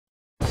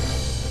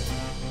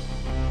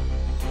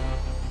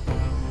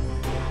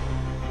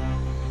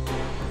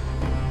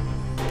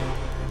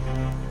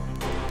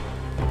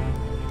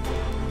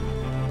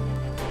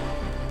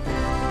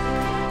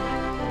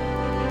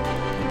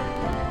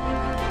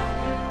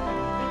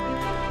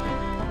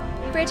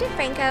Bridgette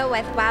Franco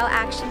with Wow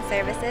Action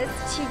Services.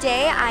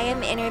 Today I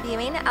am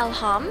interviewing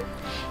Elham.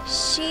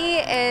 She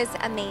is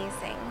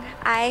amazing.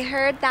 I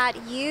heard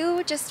that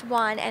you just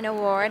won an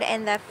award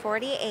in the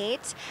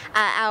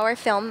 48-hour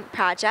film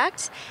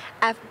project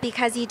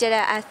because you did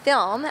a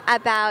film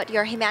about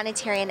your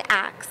humanitarian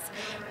acts.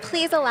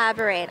 Please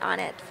elaborate on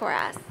it for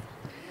us.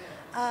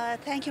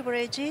 Thank you,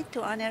 Bridgette,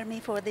 to honor me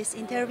for this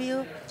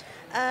interview.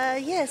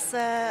 Yes,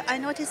 I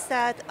noticed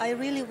that I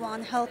really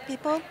want to help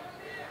people.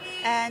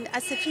 And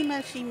as a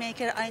female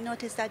filmmaker, I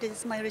noticed that it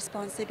is my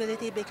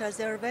responsibility because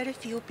there are very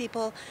few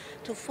people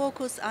to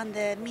focus on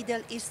the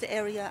Middle East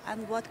area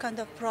and what kind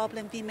of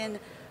problem women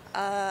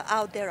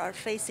out there are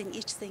facing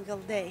each single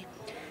day.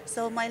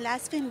 So my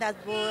last film that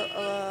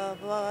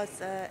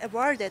was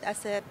awarded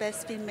as a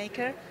best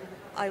filmmaker,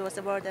 I was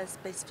awarded as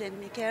best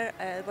filmmaker,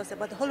 was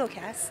about the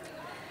Holocaust.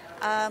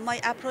 My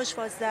approach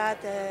was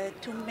that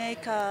to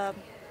make a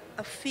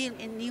film,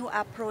 a new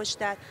approach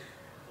that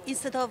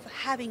instead of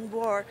having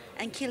war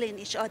and killing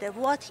each other,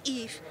 what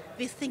if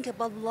we think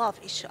about love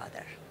each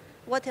other?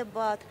 What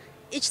about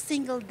each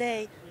single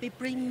day we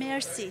bring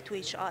mercy to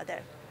each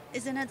other?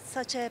 Isn't it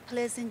such a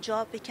pleasant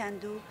job we can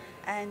do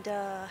and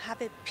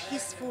have a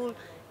peaceful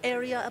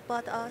area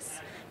about us?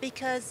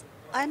 Because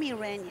I'm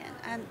Iranian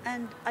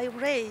and I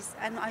raised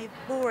and I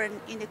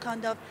born in the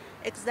kind of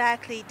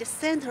exactly the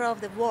center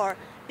of the war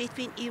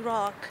between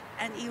Iraq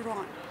and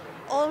Iran.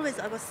 Always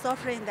I was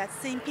suffering that,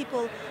 seeing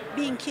people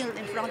being killed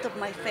in front of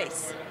my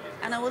face.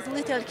 And I was a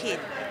little kid,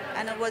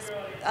 and I was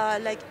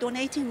like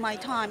donating my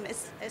time,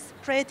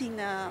 spreading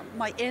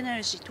my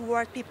energy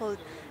toward people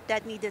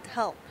that needed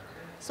help.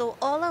 So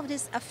all of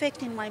this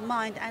affecting my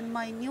mind, and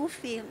my new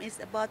film is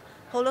about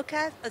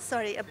Holocaust,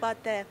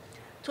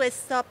 to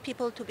stop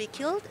people to be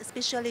killed,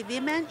 especially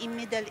women in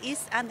Middle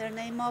East under the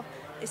name of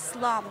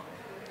Islam.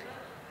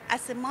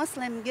 As a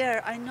Muslim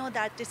girl, I know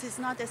that this is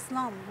not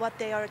Islam. What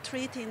they are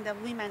treating the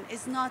women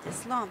is not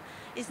Islam.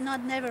 It's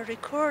not never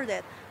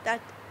recorded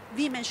that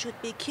women should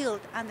be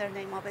killed under the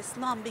name of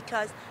Islam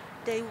because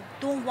they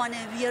don't want to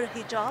wear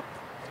hijab.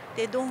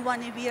 They don't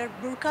want to wear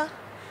burqa.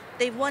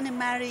 They want to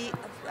marry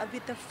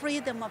with the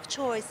freedom of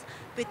choice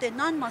with a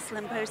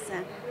non-Muslim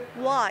person.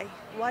 Why?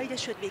 Why they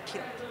should be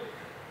killed?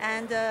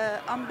 And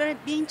I'm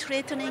being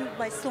threatened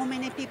by so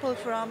many people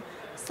from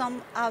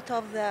some out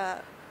of the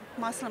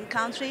Muslim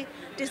country.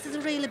 This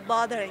is really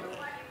bothering me.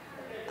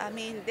 I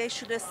mean, they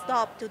should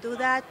stop to do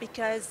that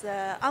because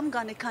I'm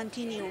going to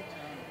continue.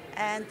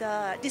 And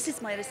this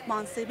is my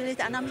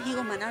responsibility, and I'm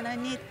human, and I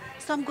need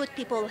some good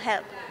people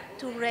help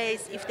to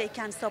raise if they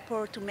can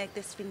support to make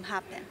this film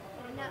happen.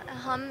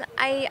 Now,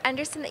 I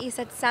understand that you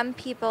said some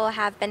people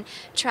have been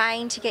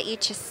trying to get you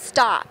to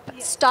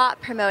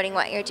stop promoting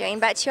what you're doing.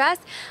 But to us,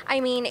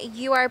 I mean,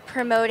 you are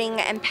promoting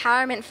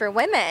empowerment for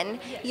women.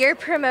 You're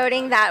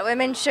promoting that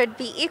women should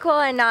be equal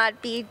and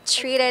not be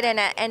treated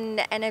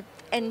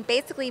and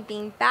basically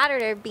being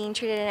battered or being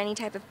treated in any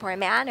type of poor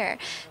manner.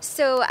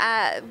 So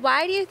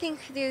why do you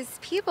think these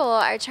people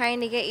are trying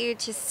to get you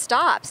to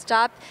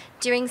stop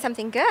doing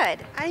something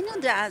good? I know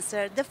the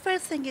answer. The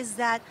first thing is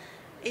that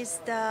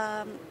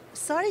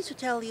sorry to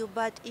tell you,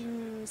 but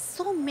in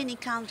so many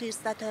countries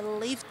that I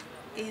lived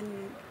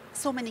in,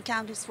 so many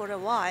countries for a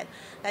while,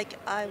 like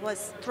I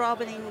was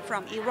traveling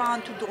from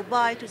Iran to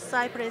Dubai, to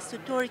Cyprus, to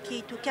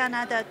Turkey, to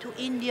Canada, to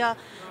India,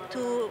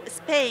 to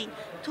Spain,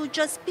 to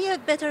just be a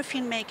better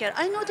filmmaker.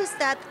 I noticed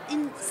that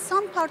in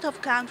some part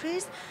of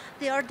countries,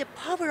 they are the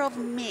power of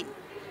men.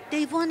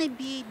 They want to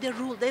be the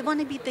rule, they want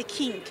to be the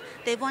king,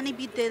 they want to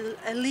be the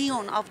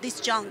lion of this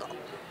jungle.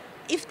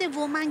 If the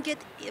woman get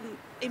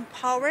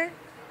empowered,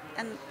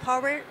 and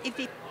power, if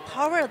we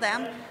power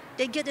them,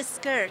 they get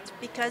scared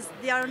because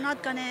they are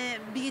not going to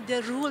be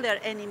the ruler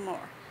anymore.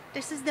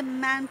 This is the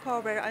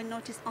manpower I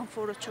noticed,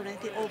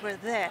 unfortunately, over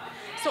there.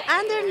 So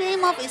under the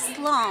name of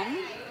Islam,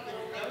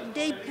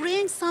 they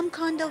bring some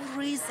kind of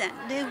reason.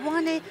 They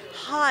want to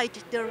hide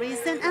the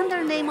reason. Under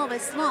the name of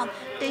Islam,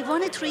 they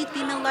want to treat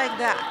women like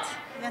that.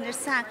 You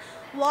understand?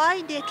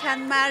 Why they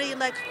can marry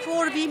like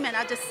 4 women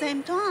at the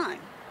same time?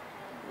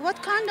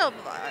 What kind of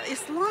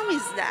Islam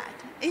is that?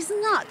 It's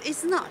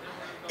not.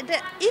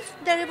 If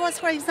there was,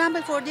 for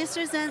example, for this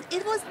reason,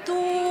 it was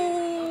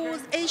those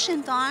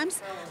ancient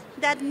times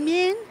that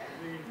men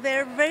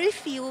were very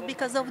few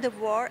because of the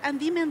war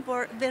and women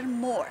were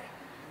more.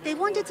 They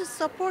wanted to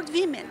support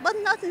women, but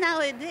not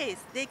nowadays.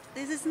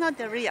 This is not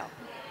the real.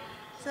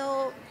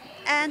 So,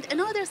 and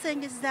another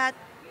thing is that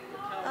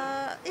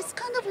it's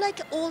kind of like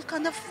old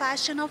kind of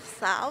fashion of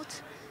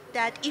thought,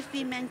 that if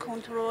women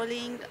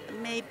controlling,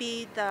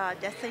 maybe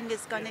the thing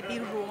is going to be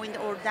ruined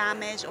or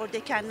damaged, or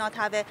they cannot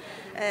have a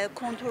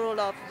control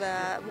of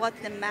what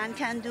the man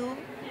can do.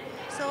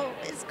 So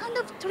it's kind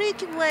of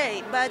tricky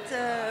way, but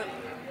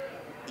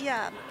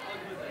yeah.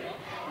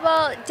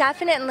 Well,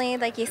 definitely,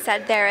 like you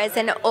said, there is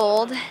an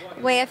old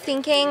way of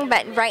thinking,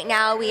 but right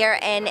now we are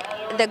in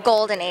the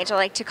golden age, I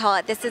like to call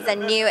it. This is a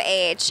new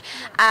age.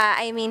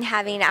 I mean,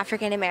 having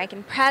African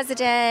American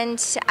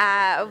president,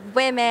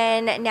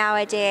 women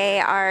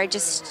nowadays are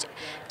just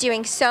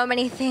doing so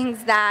many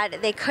things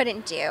that they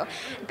couldn't do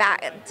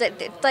back.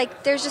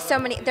 Like there's just so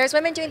many. There's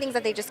women doing things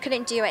that they just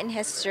couldn't do in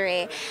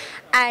history,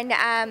 and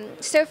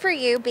so for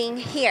you being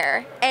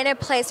here in a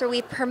place where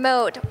we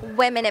promote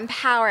women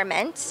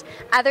empowerment,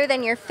 other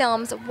than your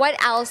films, what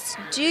else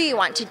do you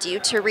want to do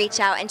to reach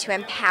out and to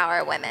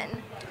empower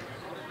women?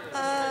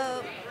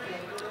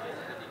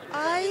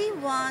 I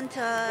want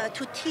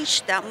to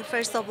teach them,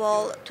 first of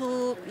all,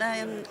 to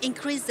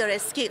increase their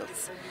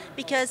skills.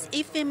 Because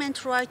if women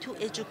try to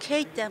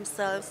educate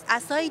themselves,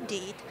 as I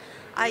did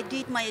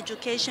my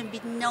education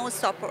with no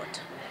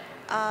support.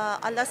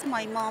 I lost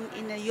my mom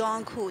in a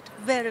younghood,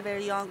 very,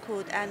 very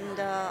younghood, and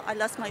I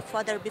lost my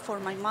father before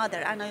my mother,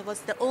 and I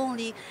was the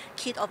only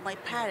kid of my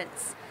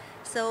parents.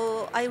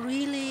 So I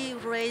really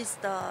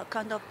raised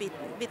kind of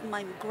with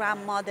my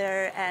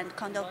grandmother and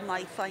kind of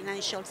my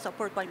financial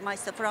support by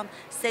myself. From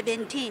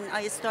 17,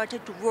 I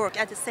started to work.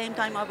 At the same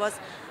time, I was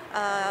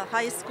a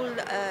high school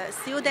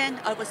student.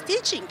 I was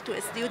teaching to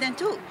a student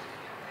too.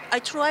 I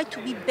tried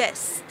to be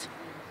best,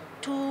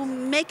 to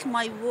make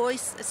my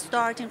voice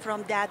starting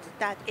from that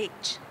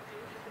age,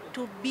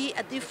 to be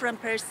a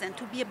different person,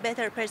 to be a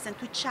better person,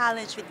 to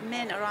challenge with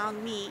men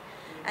around me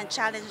and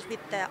challenge with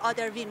the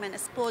other women,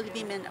 spoiled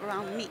women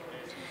around me.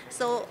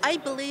 So I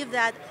believe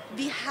that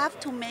we have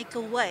to make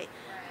a way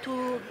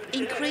to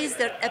increase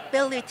their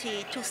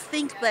ability to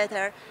think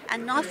better,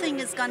 and nothing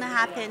is going to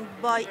happen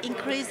by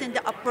increasing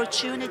the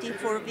opportunity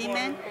for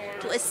women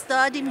to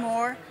study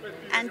more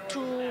and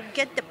to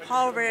get the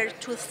power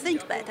to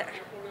think better.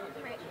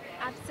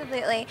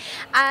 Absolutely.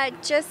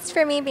 Just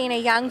for me being a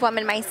young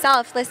woman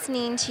myself,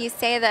 listening to you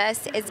say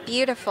this is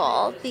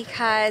beautiful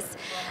because,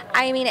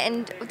 I mean,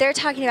 and they're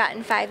talking about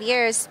in 5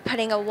 years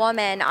putting a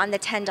woman on the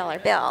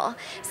 $10 bill.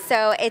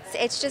 So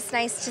it's just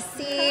nice to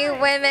see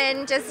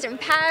women just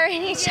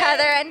empowering each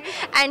other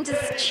and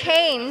just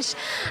change.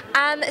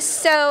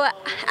 So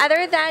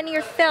other than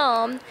your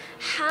film,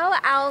 how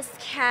else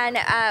can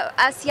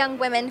us young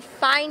women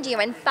find you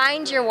and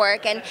find your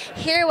work and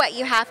hear what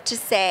you have to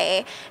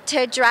say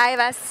to drive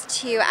us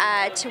to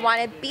want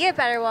to be a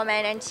better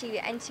woman and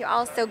to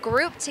also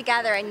group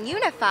together and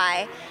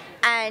unify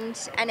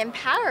and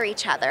empower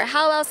each other?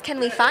 How else can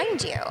we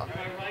find you?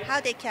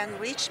 How they can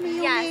reach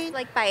me? Yes,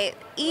 like by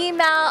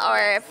email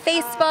or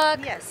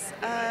Facebook. Yes.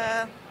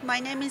 My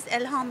name is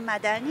Elham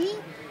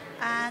Madani,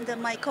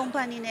 and my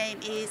company name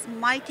is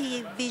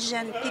Mighty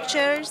Vision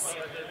Pictures.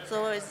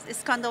 So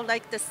it's kind of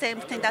like the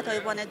same thing that I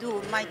want to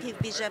do, Mighty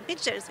Vision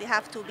Pictures. We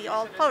have to be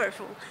all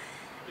powerful.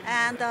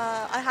 And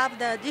I have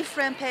the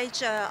different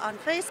page on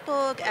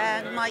Facebook,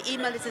 and my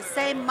email is the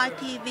same,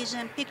 Mighty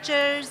Vision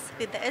Pictures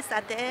with the S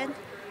at the end,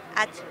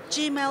 at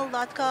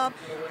gmail.com.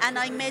 And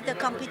I made the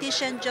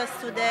competition just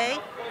today,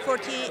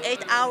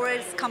 48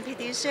 hours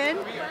competition,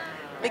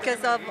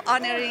 because of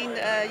honoring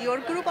your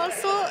group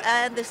also.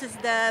 And this is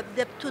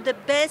to the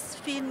best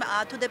film,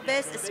 to the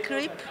best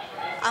script.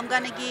 I'm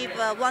going to give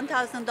a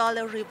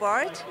 $1,000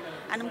 reward,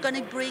 and I'm going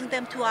to bring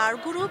them to our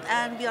group,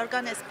 and we are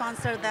going to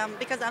sponsor them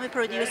because I'm a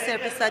producer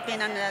besides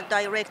being a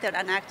director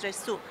and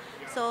actress too.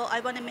 So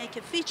I want to make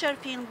a feature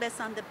film based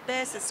on the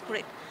best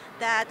script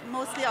that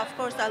mostly, of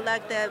course, I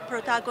like the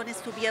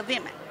protagonist to be a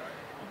woman.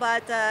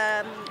 But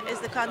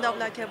it's the kind of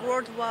like a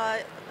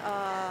worldwide,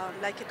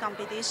 like a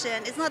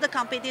competition. It's not a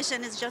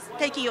competition, it's just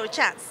taking your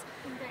chance.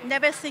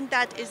 Never think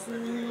that is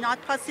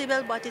not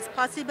possible, but it's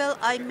possible.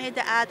 I made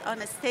the ad on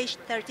a Stage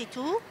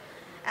 32,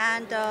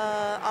 and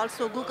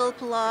also Google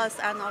Plus,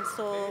 and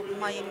also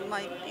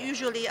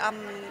usually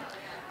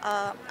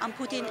I'm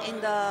putting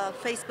in the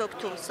Facebook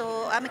too.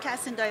 So I'm a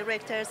casting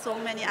director, so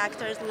many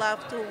actors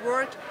love to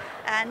work,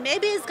 and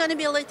maybe it's going to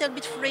be a little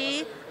bit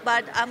free,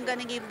 but I'm going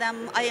to give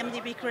them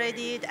IMDb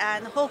credit,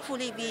 and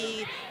hopefully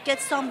we get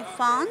some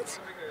funds,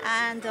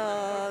 and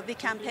we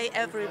can pay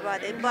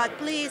everybody. But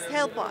please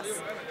help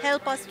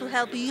us to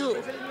help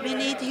you. We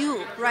need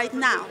you right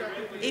now.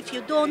 If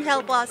you don't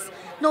help us,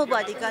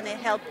 nobody gonna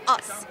help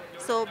us.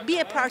 So be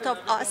a part of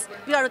us.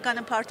 We are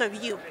gonna part of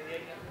you.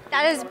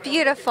 That is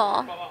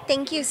beautiful.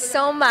 Thank you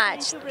so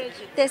much.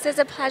 This is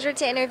a pleasure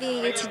to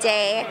interview you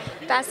today.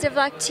 Best of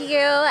luck to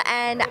you,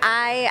 and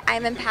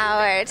I'm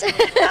empowered.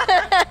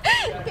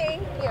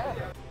 Thank you.